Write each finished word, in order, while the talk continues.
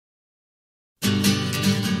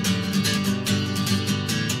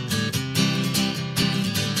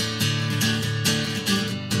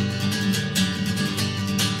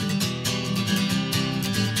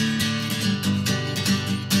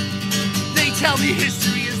tell me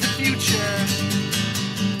history is the future.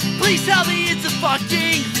 Please tell me it's a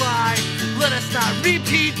fucking lie. Let us not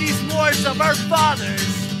repeat these wars of our fathers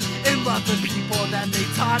and love the people that they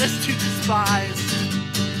taught us to despise.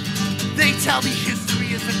 They tell me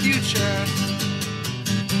history is the future.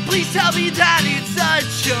 Please tell me that it's a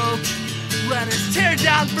joke. Let us tear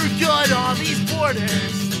down for good all these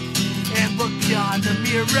borders and look beyond the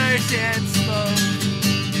mirrors and smoke.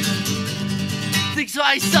 Think to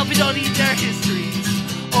myself we don't need their histories.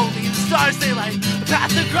 Only the stars they light. A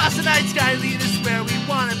path across the night sky lead us where we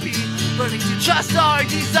wanna be. Learning to trust our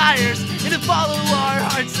desires and to follow our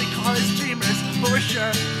hearts. They call us dreamers, but we're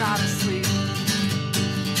sure not asleep.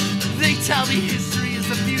 They tell me history is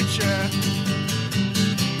the future.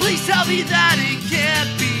 Please tell me that it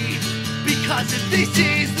can't be, because if this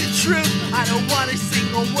is the truth, I don't want a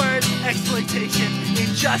single word. Exploitation,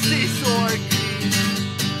 injustice, or greed.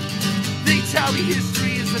 They tell me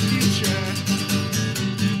history is the future.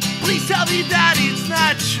 Please tell me that it's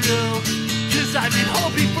not true, cause I've been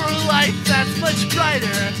hoping for a life that's much brighter.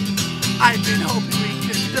 I've been hoping we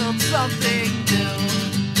can build something new.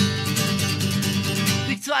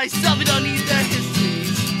 Think to myself we don't need their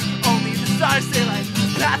histories. Only the stars they light.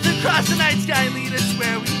 Path across the night sky lead us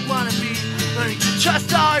where we wanna be. Learning to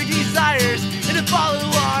trust our desires and to follow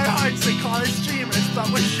our hearts. They call us dreamers, but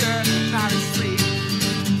we're sure not asleep.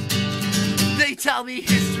 They tell me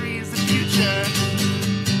history is the future.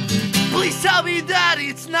 Please tell me that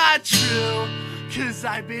it's not true, cause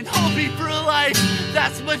I've been hoping for a life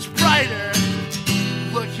that's much brighter.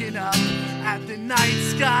 Looking up at the night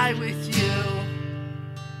sky with you.